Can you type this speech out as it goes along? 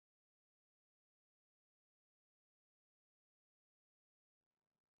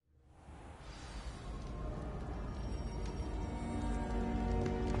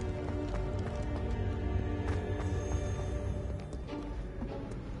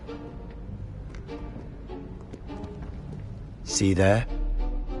See there?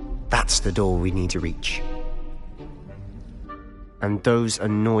 That's the door we need to reach. And those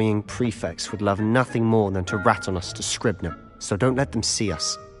annoying prefects would love nothing more than to rat on us to Scribner, so don't let them see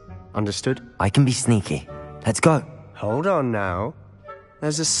us. Understood? I can be sneaky. Let's go. Hold on now.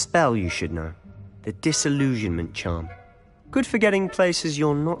 There's a spell you should know. The Disillusionment charm. Good for getting places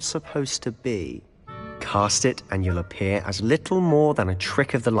you're not supposed to be. Cast it and you'll appear as little more than a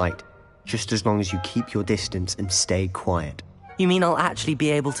trick of the light, just as long as you keep your distance and stay quiet. You mean I'll actually be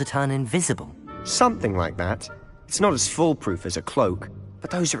able to turn invisible? Something like that. It's not as foolproof as a cloak,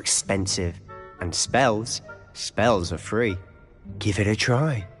 but those are expensive. And spells are free. Give it a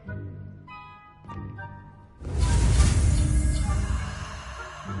try.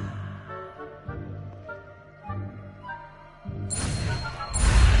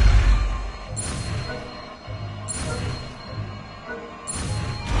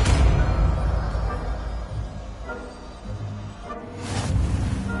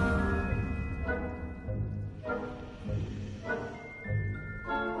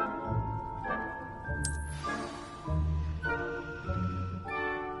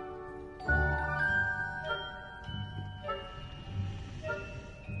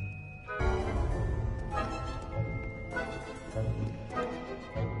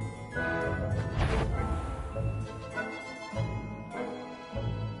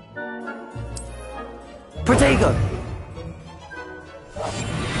 Protego!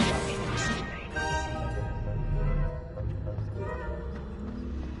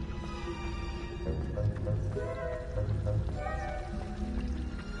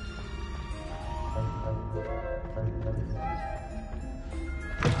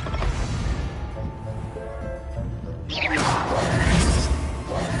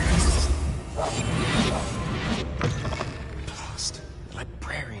 Blast. The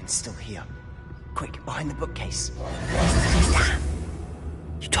librarian's still here. Quick, behind the bookcase. Damn!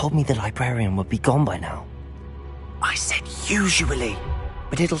 You told me the librarian would be gone by now. I said usually,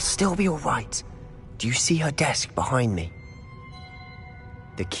 but it'll still be alright. Do you see her desk behind me?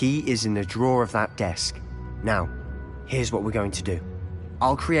 The key is in the drawer of that desk. Now, here's what we're going to do.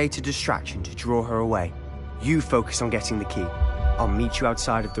 I'll create a distraction to draw her away. You focus on getting the key. I'll meet you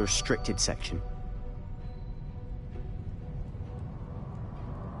outside of the restricted section.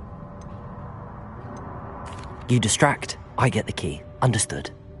 You distract, I get the key.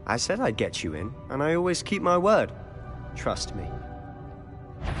 Understood. I said I'd get you in, and I always keep my word. Trust me.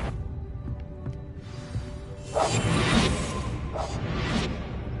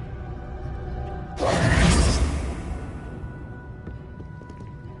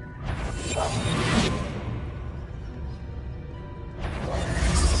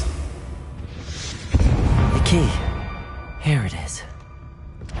 The key. Here it is.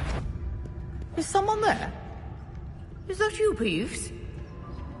 Is someone there? Is that you, Peeves?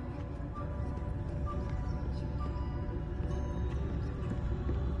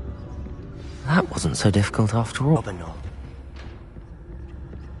 That wasn't so difficult after all. Obanol.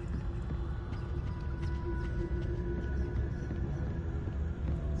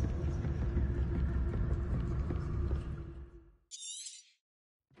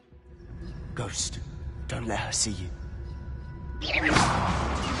 Ghost, don't let her see you.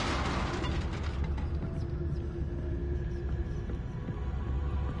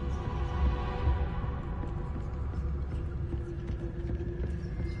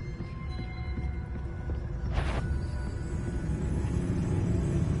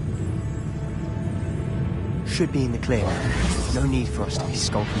 Should be in the clear. No need for us to be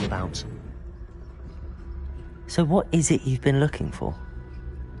skulking about. So what is it you've been looking for?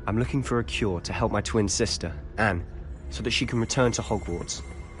 I'm looking for a cure to help my twin sister, Anne, so that she can return to Hogwarts.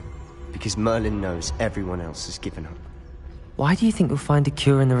 Because Merlin knows everyone else has given up. Why do you think you'll find a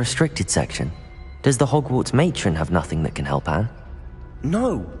cure in the restricted section? Does the Hogwarts matron have nothing that can help Anne?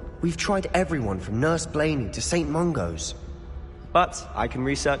 No! We've tried everyone from Nurse Blaney to St. Mungo's. But I can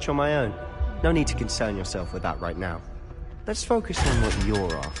research on my own. No need to concern yourself with that right now. Let's focus on what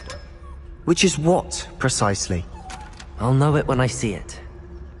you're after. Which is what, precisely? I'll know it when I see it.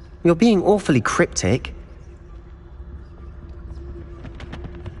 You're being awfully cryptic.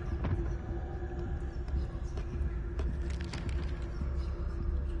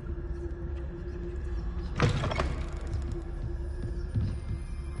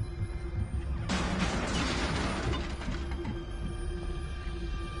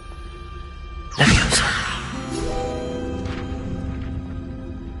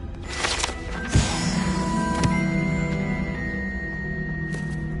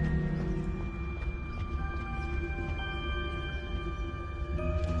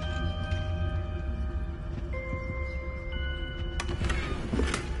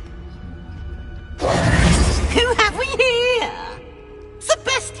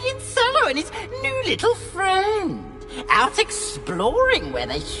 little friend, out exploring where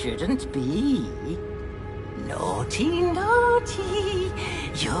they shouldn't be. Naughty, naughty,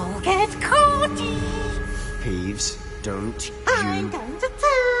 you'll get caughty. Peeves, don't you... I'm going to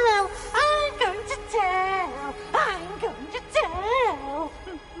tell, I'm going to tell, I'm going to tell.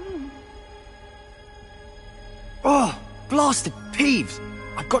 Oh, blasted Peeves!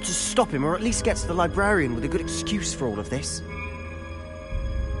 I've got to stop him, or at least get to the librarian with a good excuse for all of this.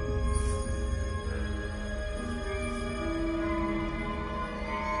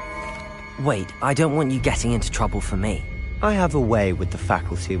 Wait, I don't want you getting into trouble for me. I have a way with the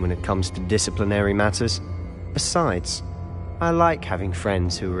faculty when it comes to disciplinary matters. Besides, I like having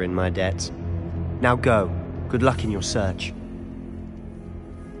friends who are in my debt. Now go. Good luck in your search.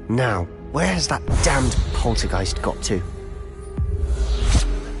 Now, where has that damned poltergeist got to?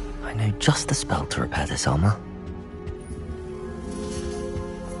 I know just the spell to repair this armor.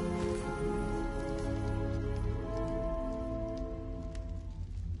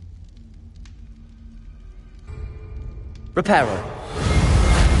 Reparo.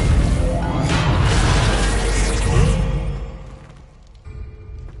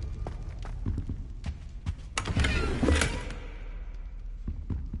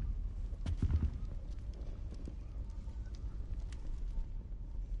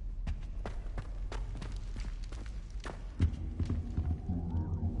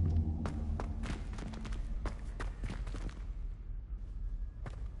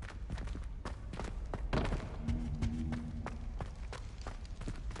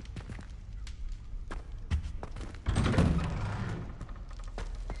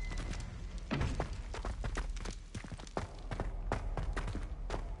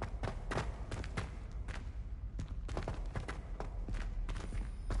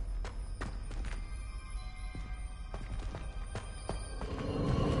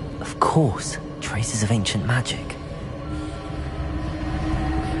 Of course, traces of ancient magic.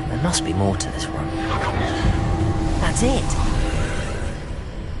 There must be more to this room. That's it!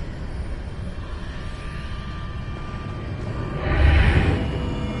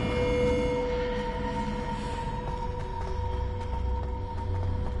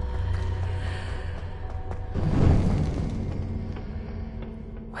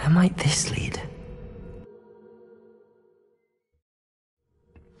 Where might this lead?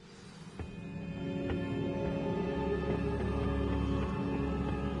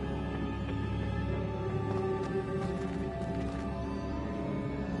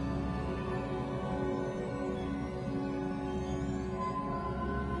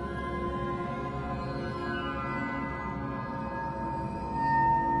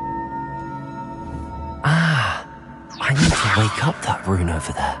 I need to wake up that rune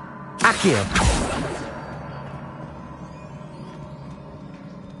over there. Accio!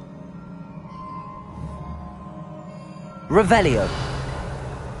 Revelio.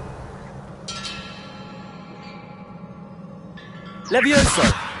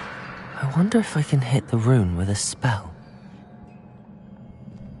 Levioso! I wonder if I can hit the rune with a spell.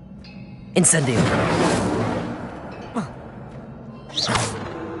 Incendio.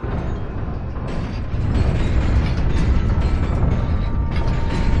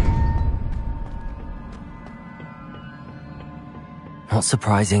 Not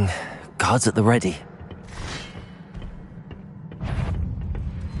surprising. Guards at the ready.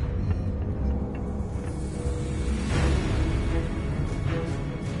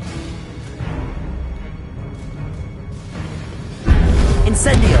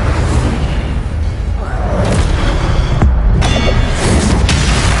 Incendio!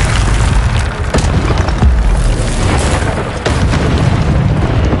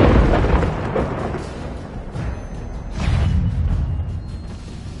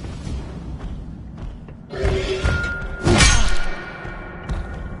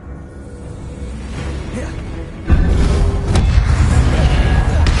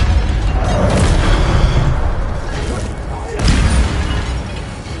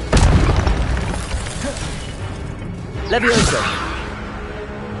 Levioso.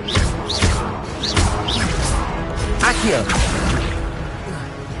 Accio.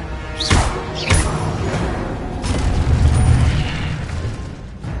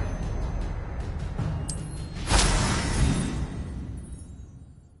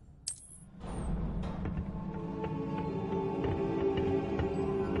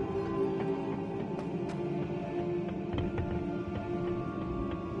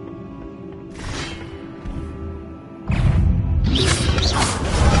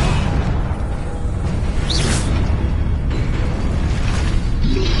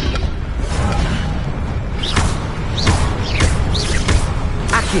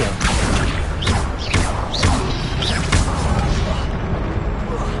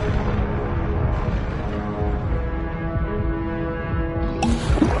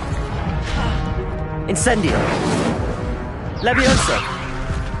 Incendio. Levioso.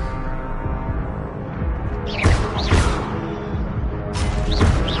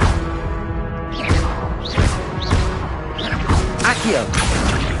 Accio.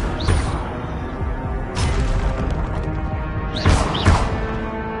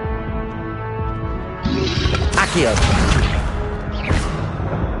 Accio.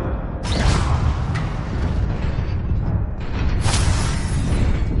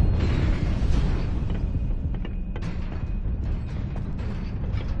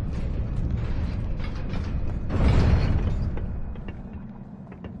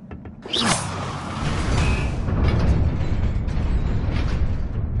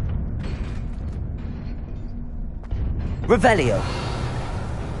 Revelio.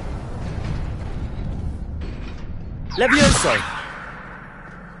 Levioso.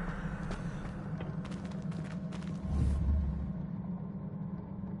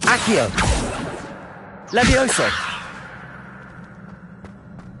 Accio. Levioso.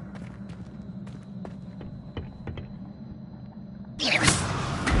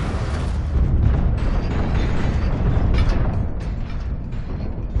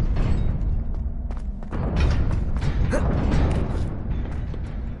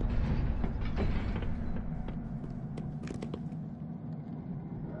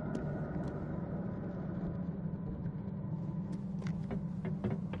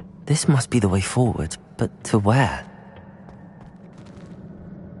 This must be the way forward, but to where?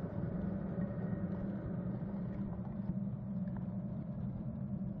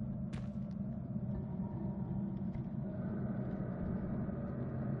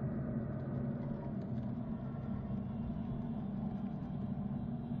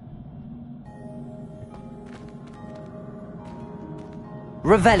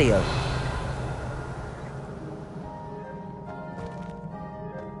 Revelio.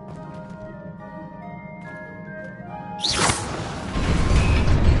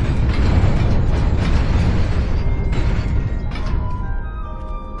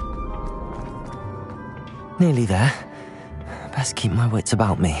 Nearly there. Best keep my wits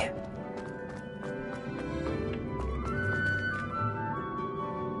about me.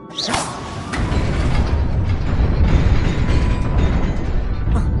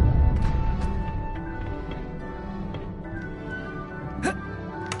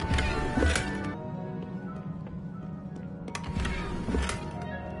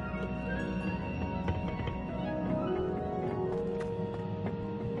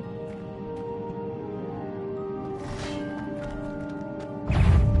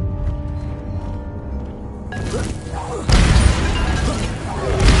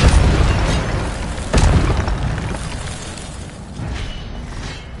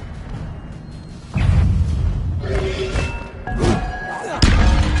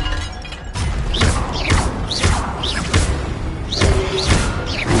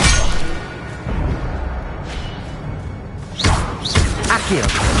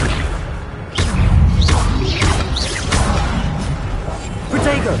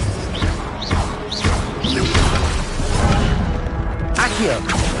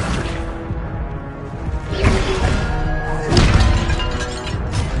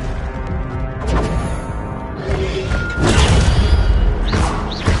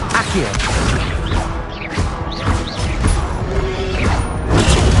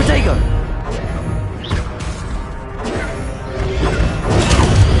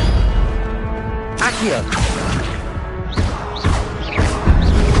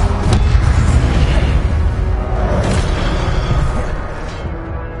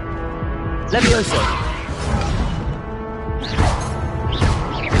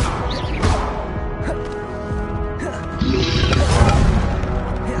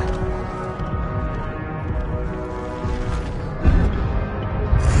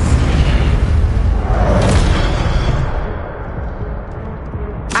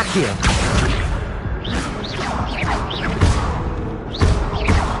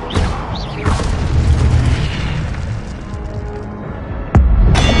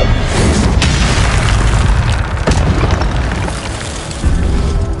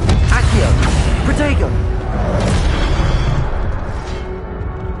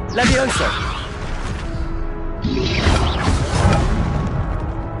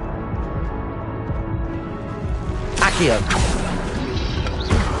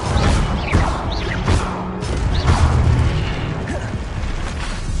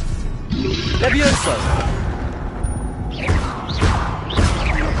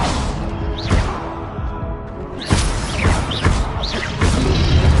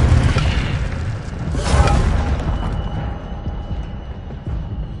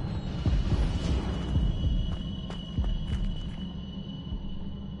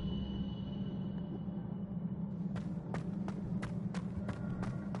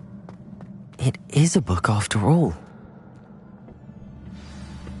 It is a book after all.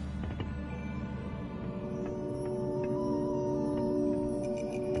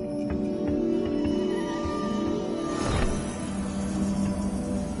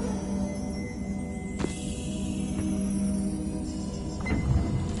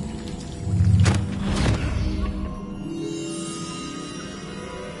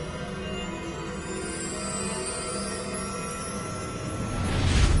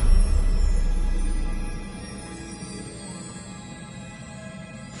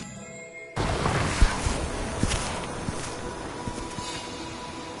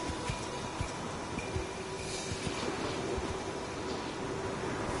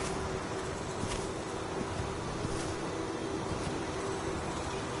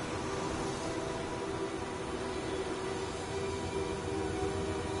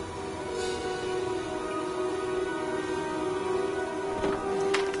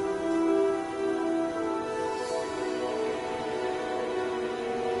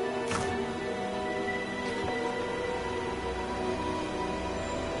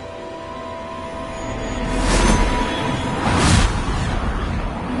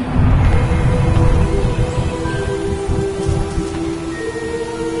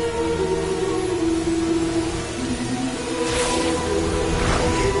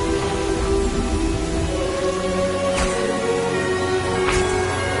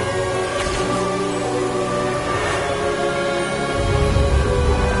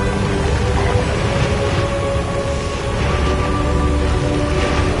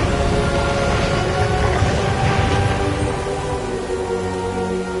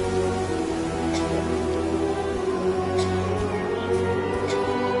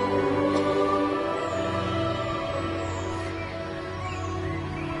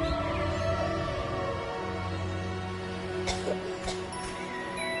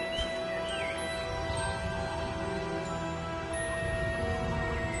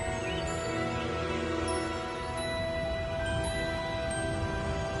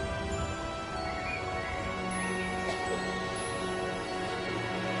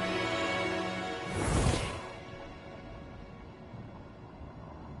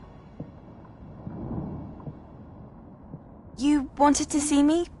 You wanted to see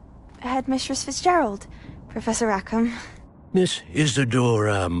me? Headmistress Fitzgerald, Professor Rackham. Miss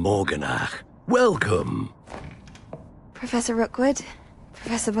Isadora Morganach, welcome. Professor Rookwood,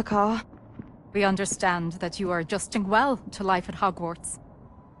 Professor Bakar. We understand that you are adjusting well to life at Hogwarts.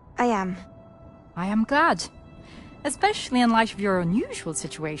 I am. I am glad. Especially in light of your unusual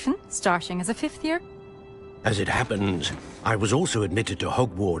situation, starting as a 5th year. As it happens, I was also admitted to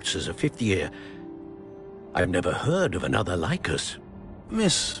Hogwarts as a 5th year. I've never heard of another like us.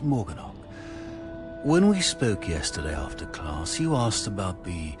 Miss Morganach, when we spoke yesterday after class, you asked about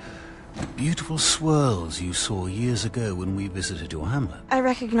the beautiful swirls you saw years ago when we visited your hamlet. I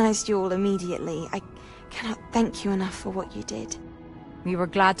recognized you all immediately. I cannot thank you enough for what you did. We were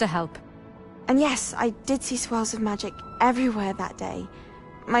glad to help. And yes, I did see swirls of magic everywhere that day.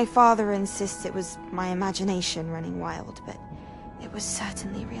 My father insists it was my imagination running wild, but it was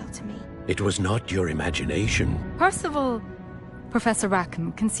certainly real to me. It was not your imagination. Percival, Professor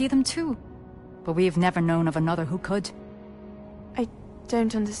Rackham can see them too. But we have never known of another who could. I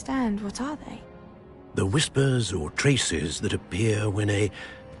don't understand. What are they? The whispers or traces that appear when a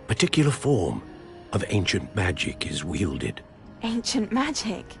particular form of ancient magic is wielded. Ancient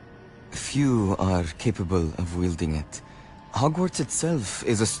magic? Few are capable of wielding it. Hogwarts itself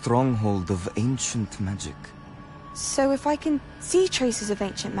is a stronghold of ancient magic. So if I can see traces of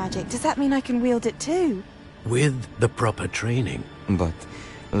ancient magic, does that mean I can wield it too? With the proper training. But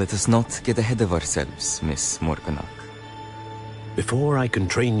let us not get ahead of ourselves, Miss Morganach. Before I can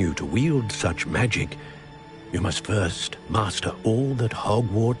train you to wield such magic, you must first master all that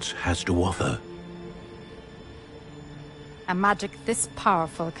Hogwarts has to offer. A magic this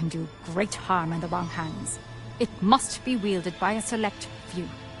powerful can do great harm in the wrong hands. It must be wielded by a select few.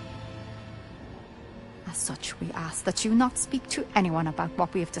 As such, we ask that you not speak to anyone about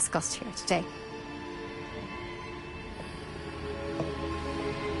what we have discussed here today.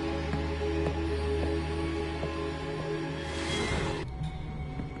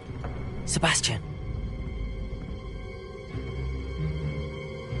 Sebastian.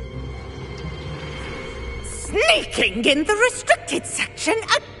 Sneaking in the restricted section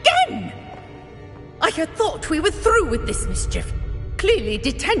again! I had thought we were through with this mischief. Clearly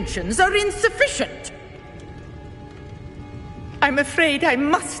detentions are insufficient. I'm afraid I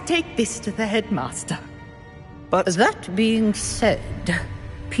must take this to the headmaster. But that being said,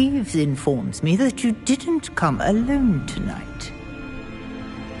 Peeves informs me that you didn't come alone tonight.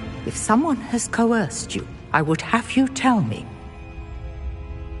 If someone has coerced you, I would have you tell me.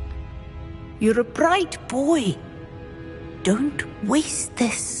 You're a bright boy. Don't waste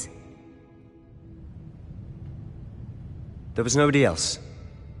this. There was nobody else.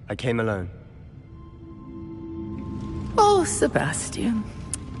 I came alone. Oh, Sebastian.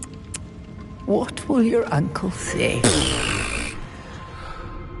 What will your uncle say?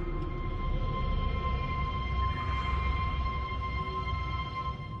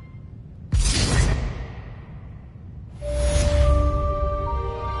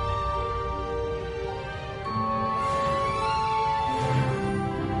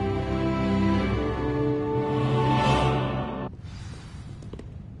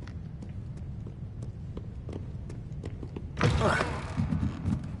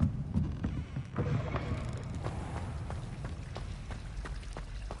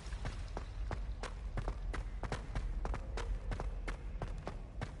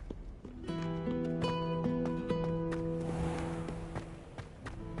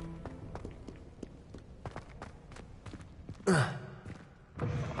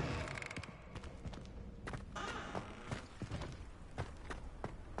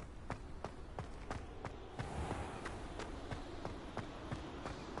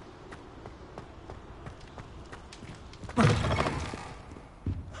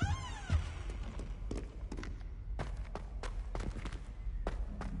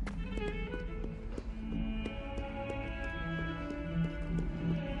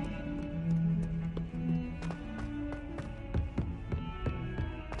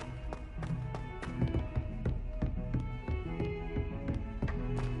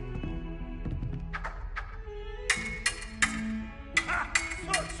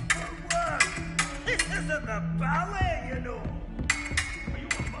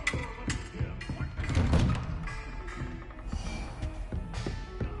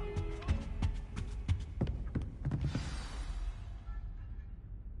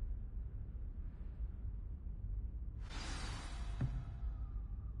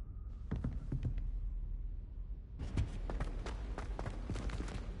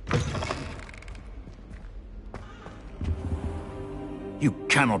 You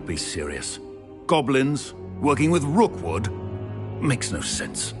cannot be serious. Goblins working with Rookwood makes no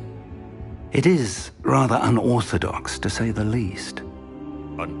sense. It is rather unorthodox, to say the least.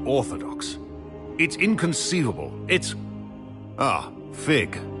 Unorthodox? It's inconceivable. It's... Ah,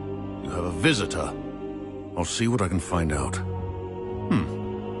 Fig. You have a visitor. I'll see what I can find out.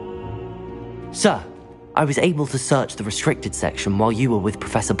 Sir, I was able to search the restricted section while you were with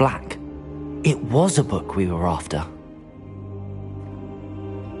Professor Black. It was a book we were after.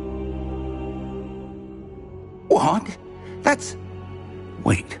 What? That's...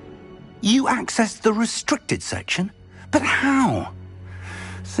 Wait. You accessed the restricted section? But how?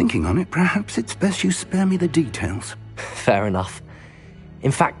 Thinking on it, perhaps it's best you spare me the details. Fair enough.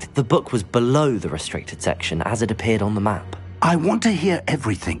 In fact, the book was below the restricted section as it appeared on the map. I want to hear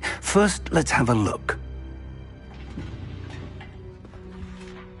everything. First, let's have a look.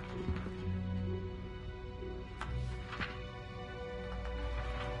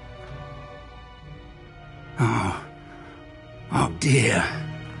 Oh dear.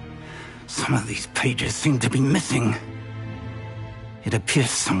 Some of these pages seem to be missing. It appears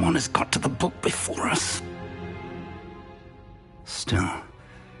someone has got to the book before us. Still,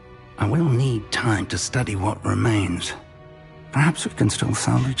 I will need time to study what remains. Perhaps we can still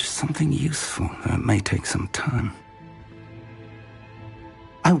salvage something useful, though it may take some time.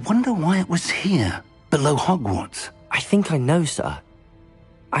 I wonder why it was here, below Hogwarts. I think I know, sir.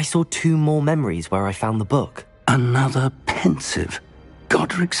 I saw 2 more memories where I found the book. Another pensive.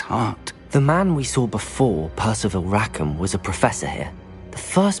 Godric's heart. The man we saw before, Percival Rackham, was a professor here. The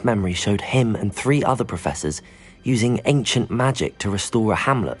first memory showed him and 3 other professors using ancient magic to restore a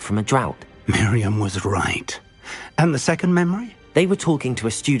hamlet from a drought. Miriam was right. And the second memory? They were talking to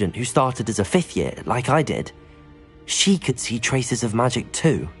a student who started as a 5th year, like I did. She could see traces of magic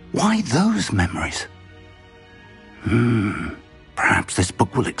too. Why those memories? Perhaps this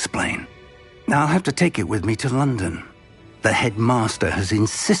book will explain. I'll have to take it with me to London. The headmaster has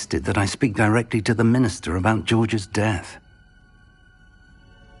insisted that I speak directly to the minister about George's death.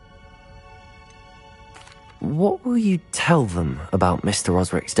 What will you tell them about Mr.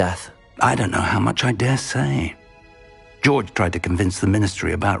 Osric's death? I don't know how much I dare say. George tried to convince the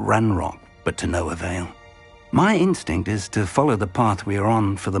ministry about Ranrock, but to no avail. My instinct is to follow the path we are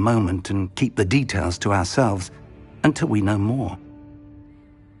on for the moment and keep the details to ourselves until we know more.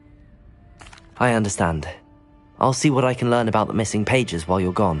 I understand. I'll see what I can learn about the missing pages while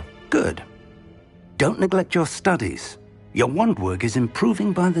you're gone. Good. Don't neglect your studies. Your wand work is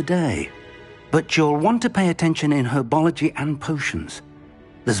improving by the day, but you'll want to pay attention in herbology and potions.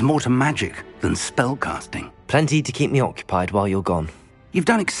 There's more to magic than spellcasting. Plenty to keep me occupied while you're gone. You've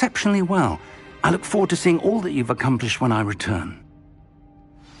done exceptionally well. I look forward to seeing all that you've accomplished when I return.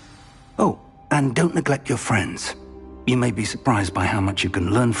 Oh, and don't neglect your friends. You may be surprised by how much you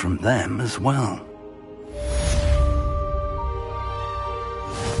can learn from them as well.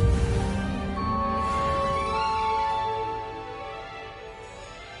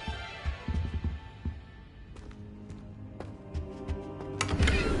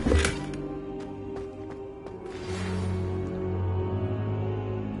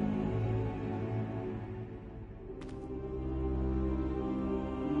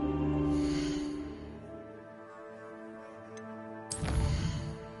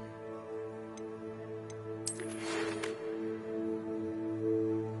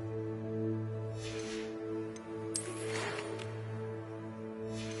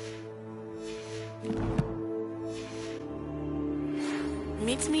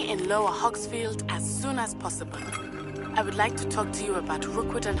 Meet me in Lower Hogsfield as soon as possible. I would like to talk to you about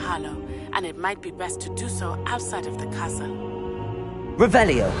Rookwood and Harlow, and it might be best to do so outside of the castle.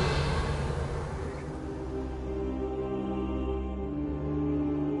 Revelio.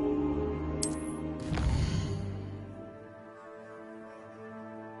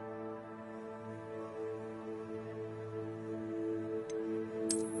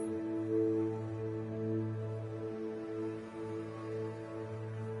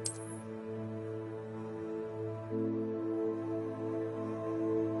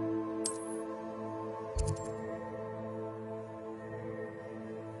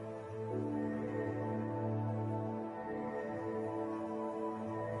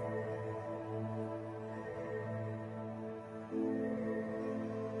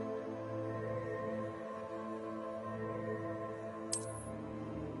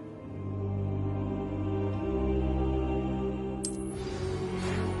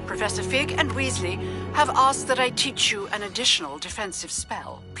 Professor Fig and Weasley have asked that I teach you an additional defensive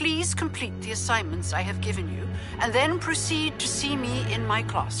spell. Please complete the assignments I have given you, and then proceed to see me in my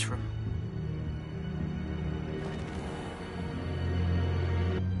classroom.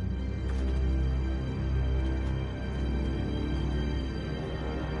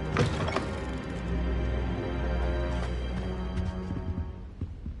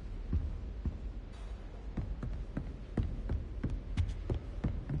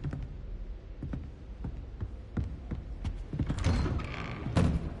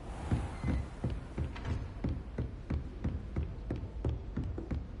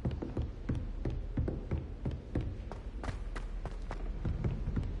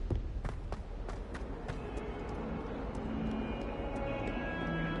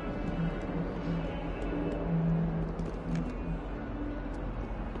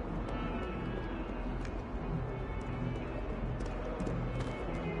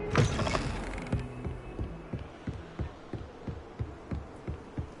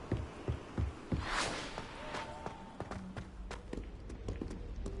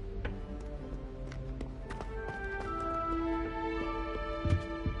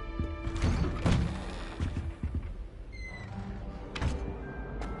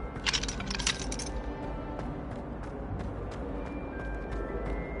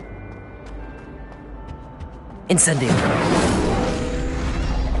 Incendio.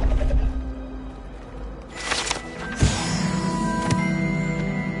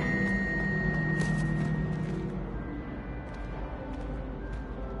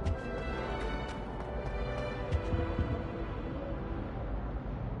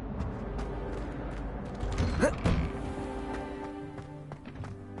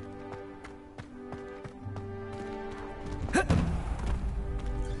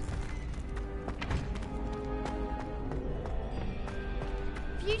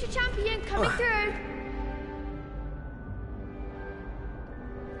 Future champion coming through.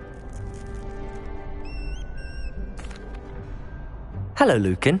 Hello,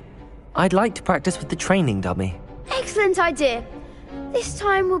 Lucan. I'd like to practice with the training dummy. Excellent idea. This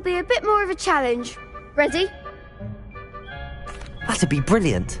time will be a bit more of a challenge. Ready? That'd be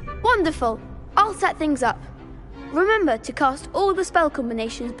brilliant. Wonderful. I'll set things up. Remember to cast all the spell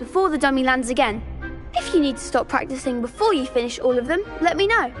combinations before the dummy lands again. If you need to stop practicing before you finish all of them, let me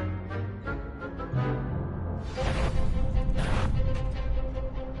know.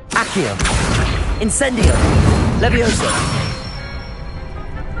 Accio. Incendio. Levioso.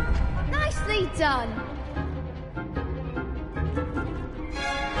 Nicely done.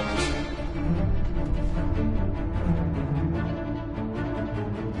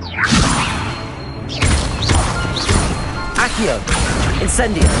 Accio!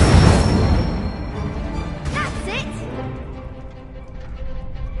 Incendio! That's it!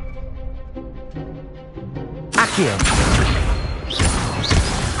 Accio!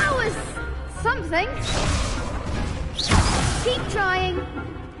 That was something. Keep trying.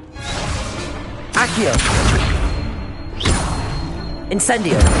 Accio!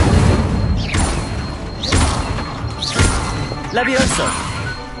 Incendio! Levioso!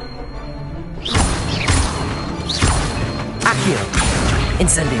 Accio!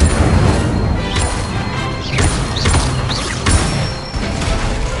 Incendio!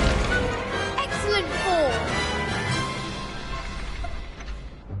 Excellent form.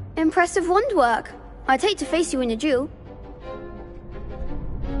 Impressive wand work. I'd hate to face you in a duel.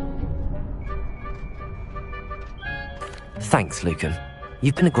 Thanks, Lucan.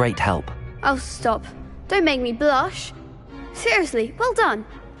 You've been a great help. Oh, stop. Don't make me blush. Seriously, well done.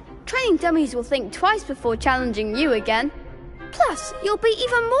 Training dummies will think twice before challenging you again. Plus, you'll be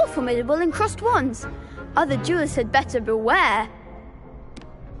even more formidable in crossed wands. Other duelists had better beware.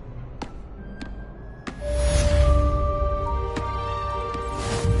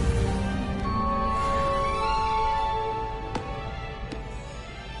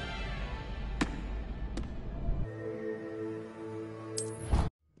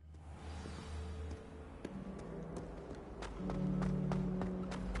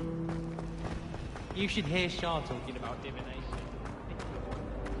 You should hear Shah talking about divination.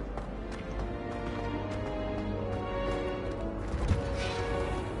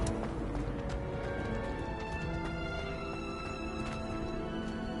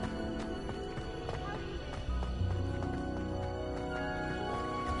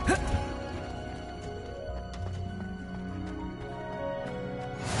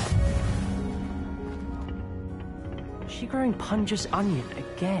 Is she growing Punja's onion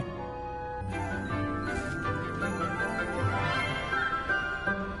again?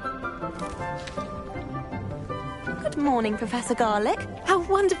 Good morning, Professor Garlic. How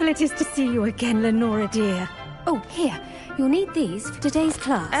wonderful it is to see you again, Lenora dear. Oh, here. You'll need these for today's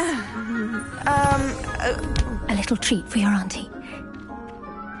class. A little treat for your auntie.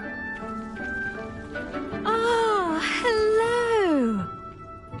 Ah, hello.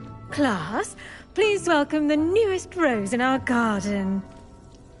 Class, please welcome the newest rose in our garden.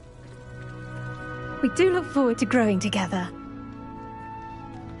 We do look forward to growing together.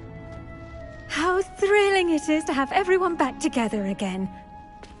 How thrilling it is to have everyone back together again.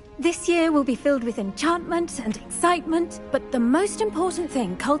 This year will be filled with enchantment and excitement, but the most important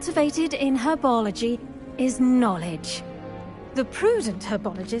thing cultivated in herbology is knowledge. The prudent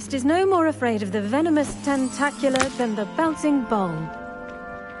herbologist is no more afraid of the venomous tentacula than the bouncing bowl.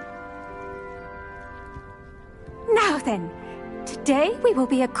 Now then, today we will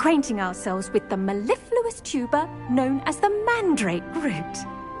be acquainting ourselves with the mellifluous tuber known as the mandrake root.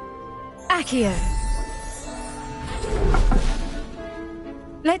 Accio.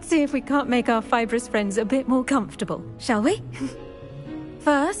 Let's see if we can't make our fibrous friends a bit more comfortable, shall we?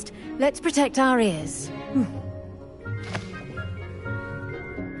 First, let's protect our ears.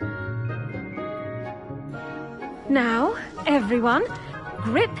 Now, everyone,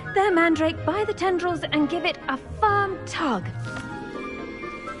 grip their mandrake by the tendrils and give it a firm tug.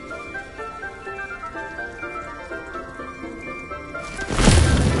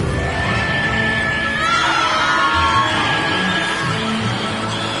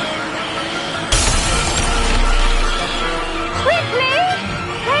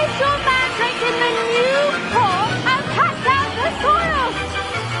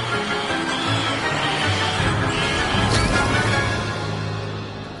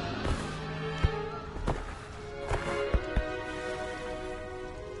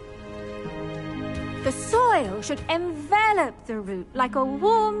 Should envelop the root like a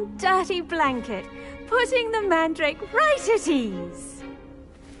warm, dirty blanket, putting the mandrake right at ease.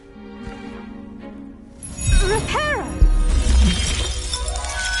 Reparo!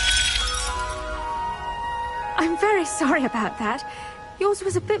 I'm very sorry about that. Yours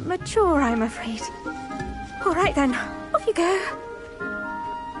was a bit mature, I'm afraid. All right then, off you go.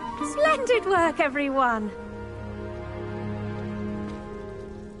 Splendid work, everyone.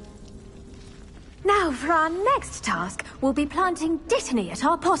 Now, for our next task, we'll be planting dittany at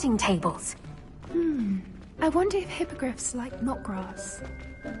our potting tables. I wonder if hippogriffs like knotgrass.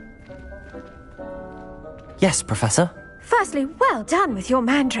 Yes, Professor? Firstly, well done with your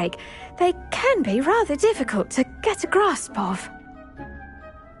mandrake. They can be rather difficult to get a grasp of.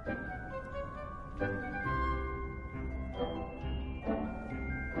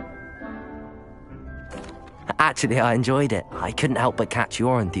 Actually, I enjoyed it. I couldn't help but catch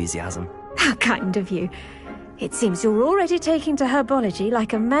your enthusiasm. How kind of you. It seems you're already taking to herbology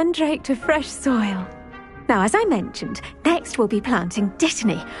like a mandrake to fresh soil. Now, as I mentioned, next we'll be planting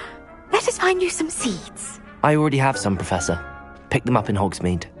dittany. Let us find you some seeds. I already have some, Professor. Pick them up in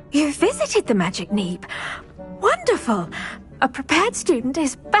Hogsmeade. You visited the Magic Neep. Wonderful! A prepared student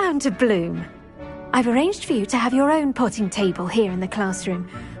is bound to bloom. I've arranged for you to have your own potting table here in the classroom.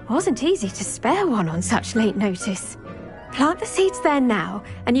 Wasn't easy to spare one on such late notice. Plant the seeds there now,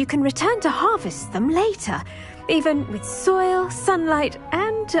 and you can return to harvest them later. Even with soil, sunlight,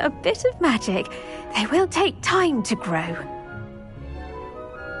 and a bit of magic, they will take time to grow.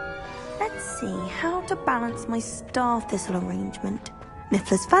 Let's see how to balance my star thistle arrangement.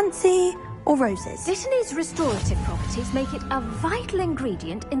 Niffler's fancy or roses? Dittany's restorative properties make it a vital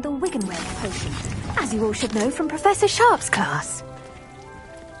ingredient in the Wiggenweld potion, as you all should know from Professor Sharp's class.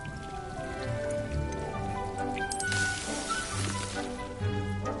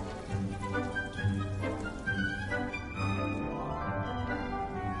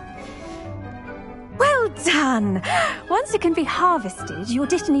 Well done! Once it can be harvested, your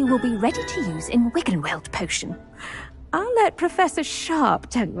dittany will be ready to use in Wiggenweld potion. I'll let Professor Sharp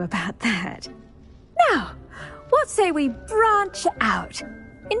tell you about that. Now, what say we branch out?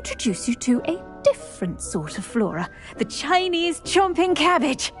 Introduce you to a different sort of flora, the Chinese chomping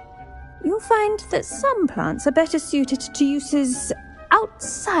cabbage. You'll find that some plants are better suited to uses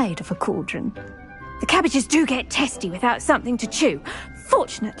outside of a cauldron. The cabbages do get testy without something to chew.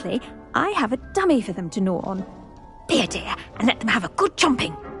 Fortunately, I have a dummy for them to gnaw on. Be a dear and let them have a good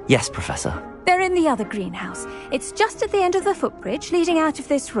chomping. Yes, Professor. They're in the other greenhouse. It's just at the end of the footbridge leading out of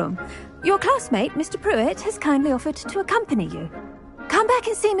this room. Your classmate, Mr. Pruitt, has kindly offered to accompany you. Come back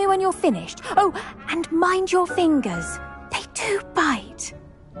and see me when you're finished. Oh, and mind your fingers. They do bite.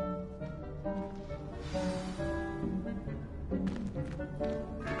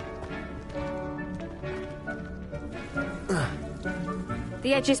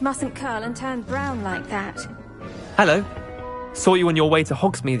 The edges mustn't curl and turn brown like that. Hello. Saw you on your way to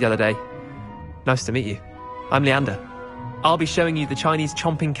Hogsmeade the other day. Nice to meet you. I'm Leander. I'll be showing you the Chinese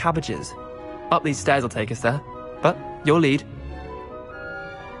chomping cabbages. Up these stairs will take us there, but your lead.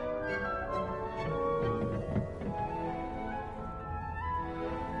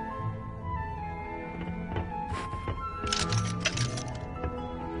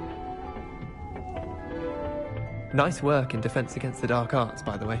 Nice work in Defense Against the Dark Arts,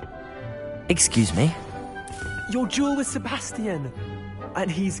 by the way. Excuse me? Your duel with Sebastian! And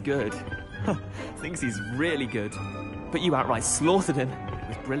he's good. Thinks he's really good. But you outright slaughtered him. It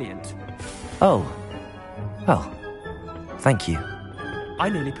was brilliant. Oh. Well, thank you. I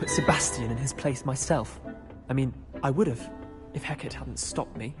nearly put Sebastian in his place myself. I mean, I would have, if Hecate hadn't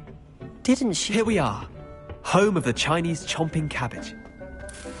stopped me. Didn't she? Here we are. Home of the Chinese chomping cabbage.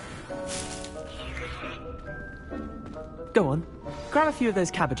 Go on, grab a few of those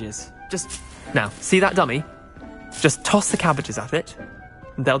cabbages. Just... Now, see that dummy? Just toss the cabbages at it,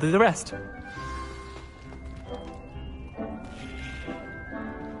 and they'll do the rest.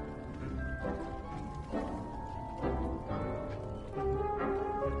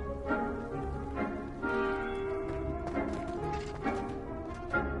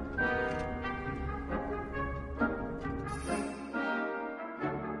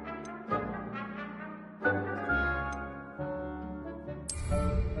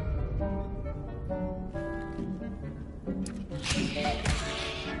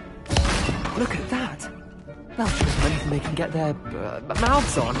 Look at that! Well, anything they can get their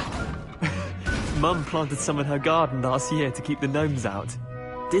mouths on. Mum planted some in her garden last year to keep the gnomes out.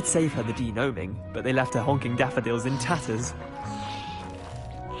 Did save her the de-gnoming, but they left her honking daffodils in tatters.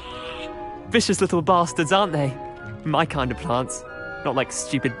 Vicious little bastards, aren't they? My kind of plants. Not like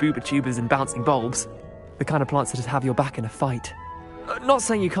stupid booba tubers and bouncing bulbs. The kind of plants that just have your back in a fight. Not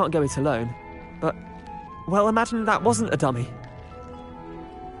saying you can't go it alone, but... Well, imagine that wasn't a dummy.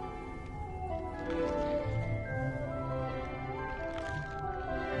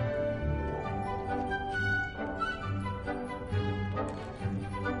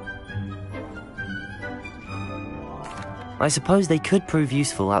 I suppose they could prove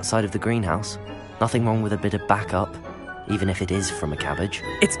useful outside of the greenhouse. Nothing wrong with a bit of backup, even if it is from a cabbage.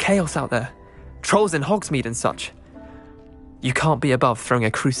 It's chaos out there. Trolls in Hogsmeade and such. You can't be above throwing a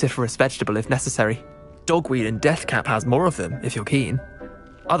cruciferous vegetable if necessary. Dogweed and deathcap has more of them, if you're keen.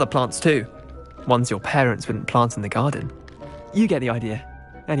 Other plants too. Ones your parents wouldn't plant in the garden. You get the idea.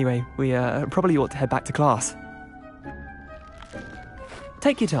 Anyway, we probably ought to head back to class.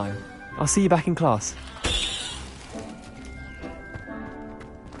 Take your time. I'll see you back in class.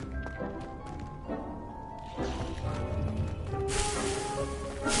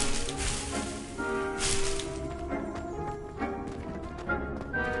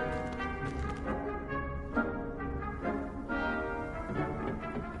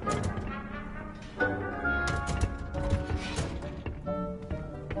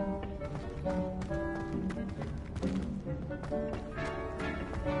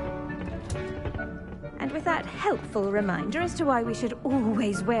 And with that helpful reminder as to why we should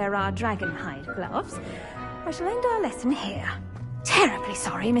always wear our dragonhide gloves, I shall end our lesson here. Terribly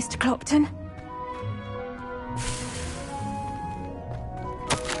sorry, Mr. Clopton.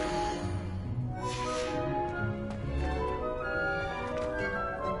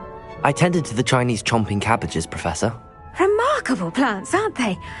 I tended to the Chinese chomping cabbages, Professor. Remarkable plants, aren't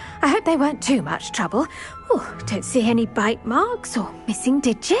they? I hope they weren't too much trouble. Oh, don't see any bite marks or missing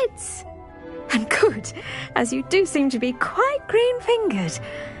digits. And good, as you do seem to be quite green-fingered.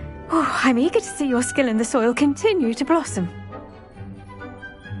 Oh, I'm eager to see your skill in the soil continue to blossom.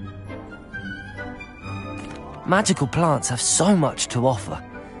 Magical plants have so much to offer.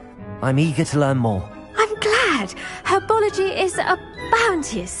 I'm eager to learn more. I'm glad. Herbology is a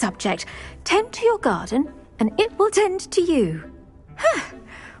bounteous subject. Tend to your garden, and it will tend to you.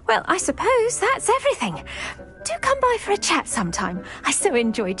 Well, I suppose that's everything. Do come by for a chat sometime. I so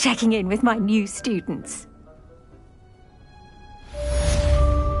enjoy checking in with my new students.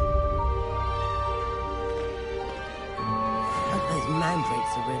 Hope those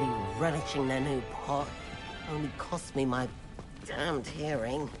mandrakes are really relishing their new pot. Only cost me my damned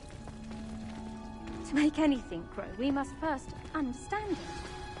hearing. To make anything grow, we must first understand it.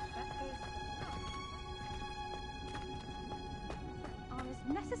 Are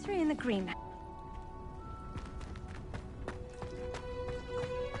as necessary in the green.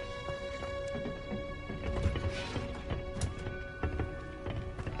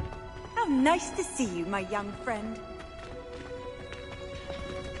 How nice to see you, my young friend.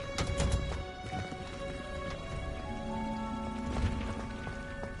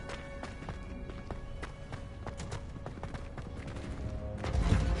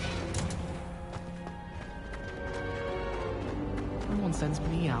 Someone sends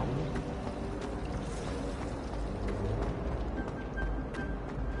me out.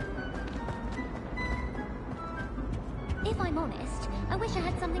 If I'm honest, I wish I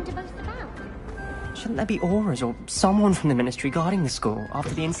had something to boast about. Shouldn't there be aurors or someone from the Ministry guarding the school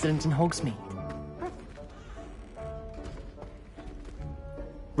after the incident in Hogsmeade?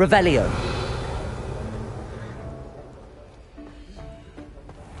 Revelio.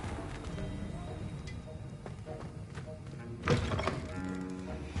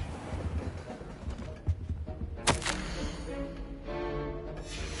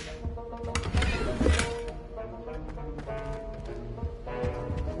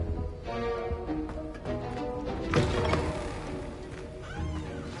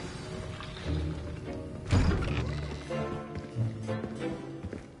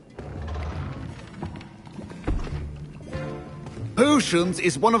 Potions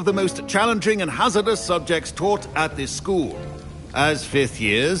is one of the most challenging and hazardous subjects taught at this school. As fifth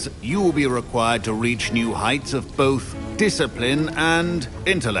years, you will be required to reach new heights of both discipline and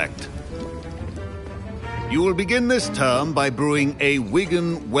intellect. You will begin this term by brewing a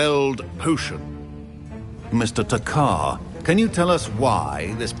Wigan-Weld potion. Mr. Takar, can you tell us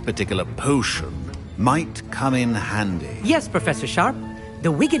why this particular potion might come in handy? Yes, Professor Sharp.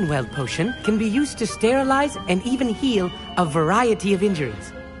 The Wigan-Weld potion can be used to sterilize and even heal a variety of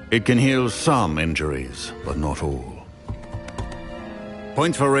injuries. It can heal some injuries, but not all.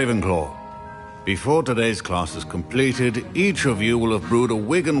 Points for Ravenclaw. Before today's class is completed, each of you will have brewed a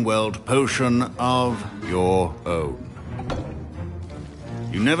Wigan-Weld potion of your own.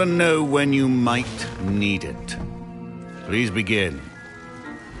 You never know when you might need it. Please begin.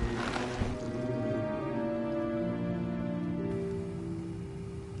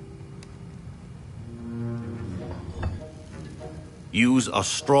 Use a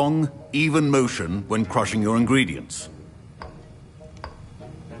strong, even motion when crushing your ingredients.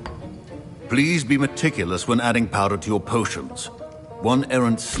 Please be meticulous when adding powder to your potions. One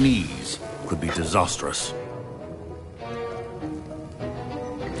errant sneeze could be disastrous.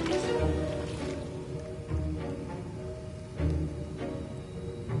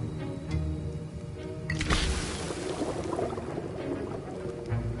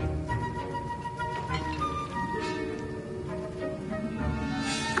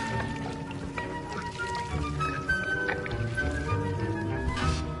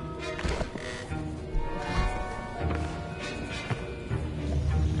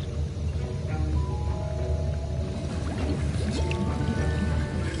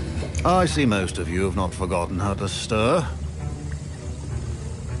 I see most of you have not forgotten how to stir.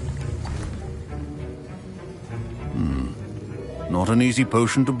 Not an easy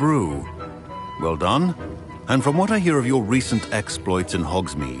potion to brew. Well done. And from what I hear of your recent exploits in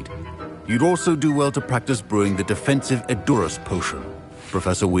Hogsmeade, you'd also do well to practice brewing the defensive Edurus potion.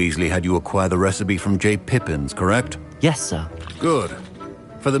 Professor Weasley had you acquire the recipe from J. Pippins, correct? Yes, sir. Good.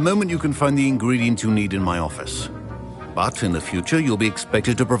 For the moment, you can find the ingredients you need in my office. But in the future, you'll be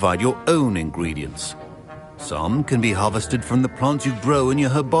expected to provide your own ingredients. Some can be harvested from the plants you grow in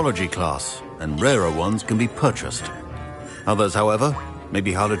your Herbology class, and rarer ones can be purchased. Others, however, may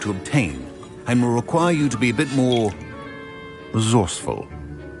be harder to obtain, and will require you to be a bit more resourceful.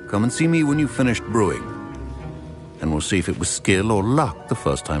 Come and see me when you've finished brewing, and we'll see if it was skill or luck the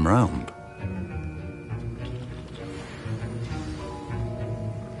first time round.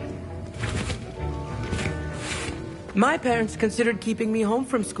 My parents considered keeping me home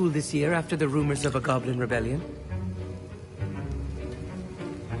from school this year after the rumors of a goblin rebellion.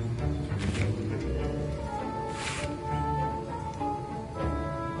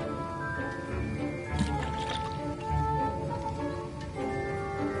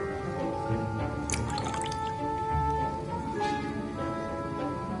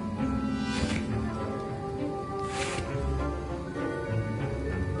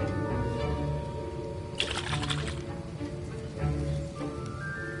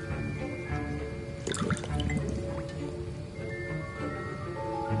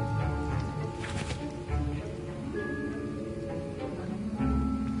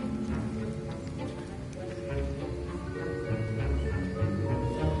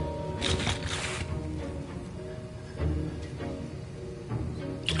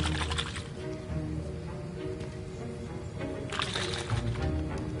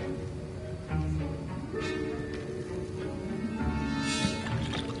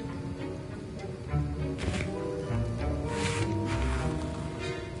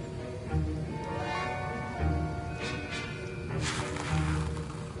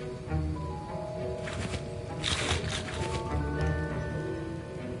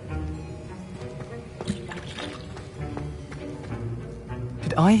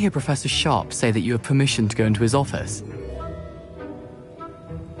 Did I hear Professor Sharp say that you have permission to go into his office?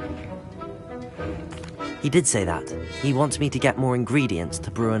 He did say that. He wants me to get more ingredients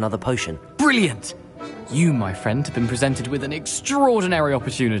to brew another potion. Brilliant! You, my friend, have been presented with an extraordinary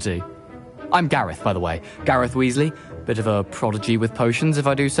opportunity. I'm Gareth, by the way. Gareth Weasley. Bit of a prodigy with potions, if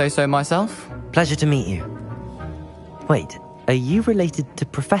I do say so myself. Pleasure to meet you. Wait, are you related to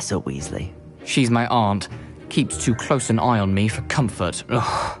Professor Weasley? She's my aunt. Keeps too close an eye on me for comfort.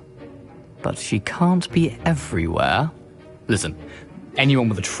 Ugh. But she can't be everywhere. Listen, anyone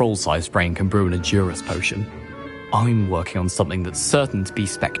with a troll-sized brain can brew an Edurus potion. I'm working on something that's certain to be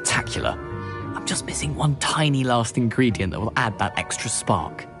spectacular. I'm just missing one tiny last ingredient that will add that extra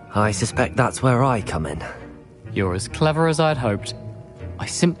spark. I suspect that's where I come in. You're as clever as I'd hoped. I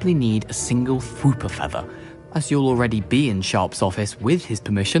simply need a single Fwooper feather. As you'll already be in Sharp's office with his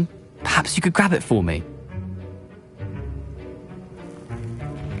permission, perhaps you could grab it for me.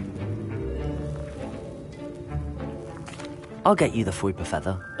 I'll get you the Fwooper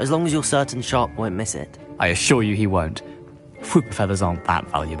feather, as long as you're certain Sharp won't miss it. I assure you he won't. Fwooper feathers aren't that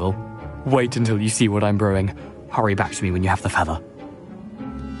valuable. Wait until you see what I'm brewing. Hurry back to me when you have the feather.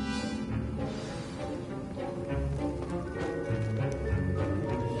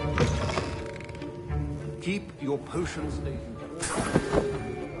 Keep your potion station.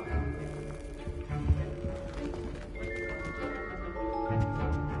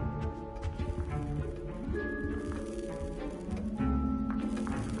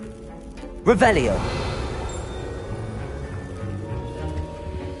 Revelio.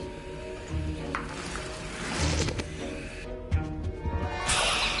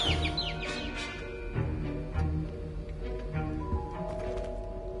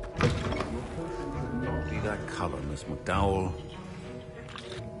 Be that color, Miss McDowell.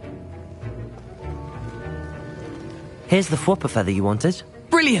 Here's the Fwooper feather you wanted.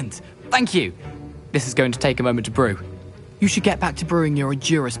 Brilliant! Thank you! This is going to take a moment to brew. You should get back to brewing your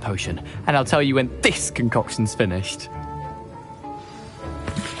Edurus potion, and I'll tell you when this concoction's finished.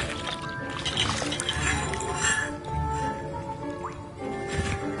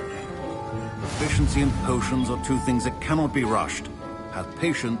 Efficiency and potions are two things that cannot be rushed. Have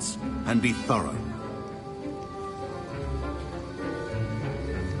patience and be thorough.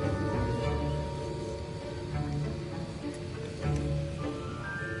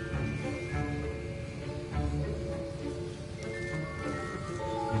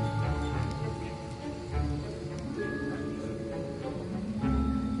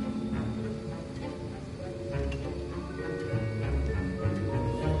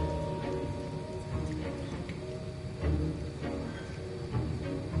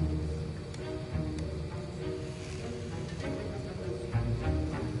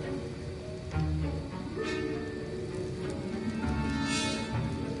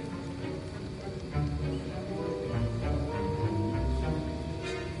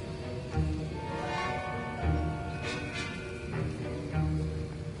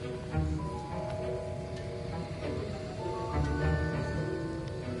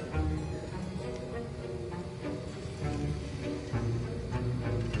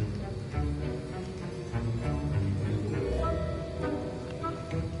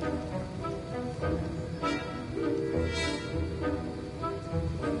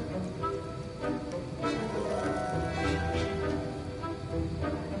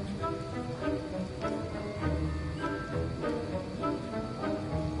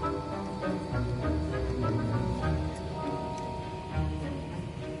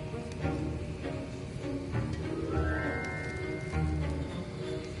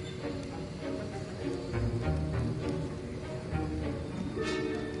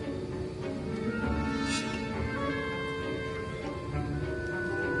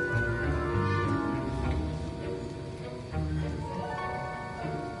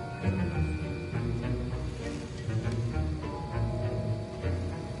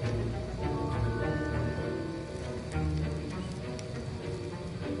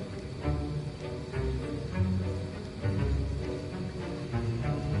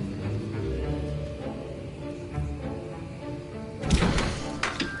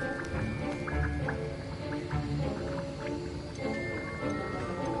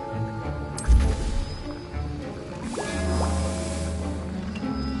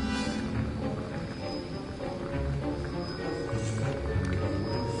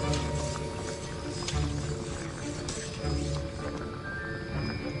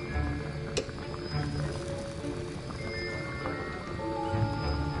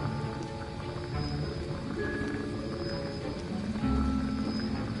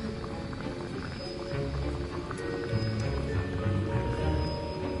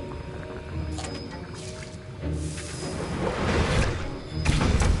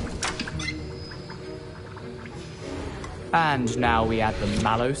 And now we add the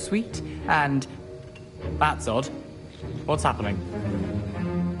mallow sweet, and... That's odd. What's happening?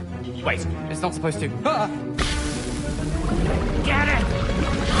 Wait, it's not supposed to... Ah! Get it!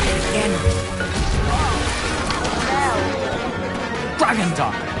 Again! Dragon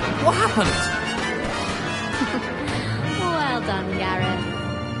Duck! What happened? Well done, Gareth.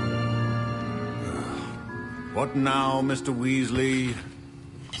 What now, Mr. Weasley?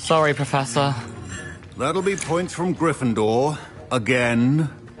 Sorry, Professor. That'll be points from Gryffindor. Again.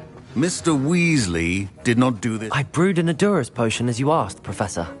 Mr. Weasley did not do this. I brewed an Edurus potion as you asked,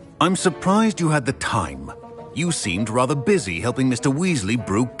 Professor. I'm surprised you had the time. You seemed rather busy helping Mr. Weasley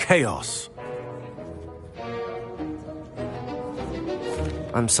brew chaos.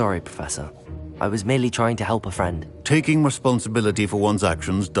 I'm sorry, Professor. I was merely trying to help a friend. Taking responsibility for one's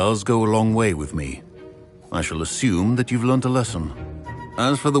actions does go a long way with me. I shall assume that you've learnt a lesson.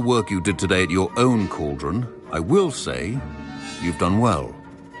 As for the work you did today at your own cauldron, I will say you've done well.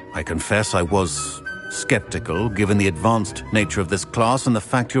 I confess I was skeptical, given the advanced nature of this class and the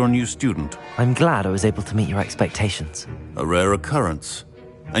fact you're a new student. I'm glad I was able to meet your expectations. A rare occurrence.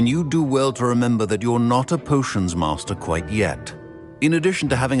 And you do well to remember that you're not a potions master quite yet. In addition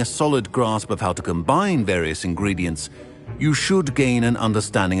to having a solid grasp of how to combine various ingredients, you should gain an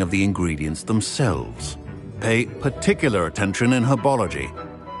understanding of the ingredients themselves. Pay particular attention in herbology.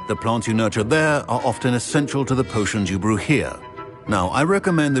 The plants you nurture there are often essential to the potions you brew here. Now, I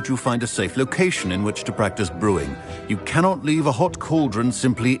recommend that you find a safe location in which to practice brewing. You cannot leave a hot cauldron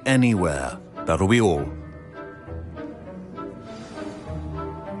simply anywhere. That'll be all.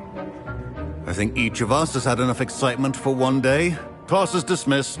 I think each of us has had enough excitement for one day. Class is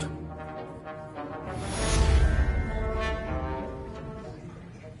dismissed.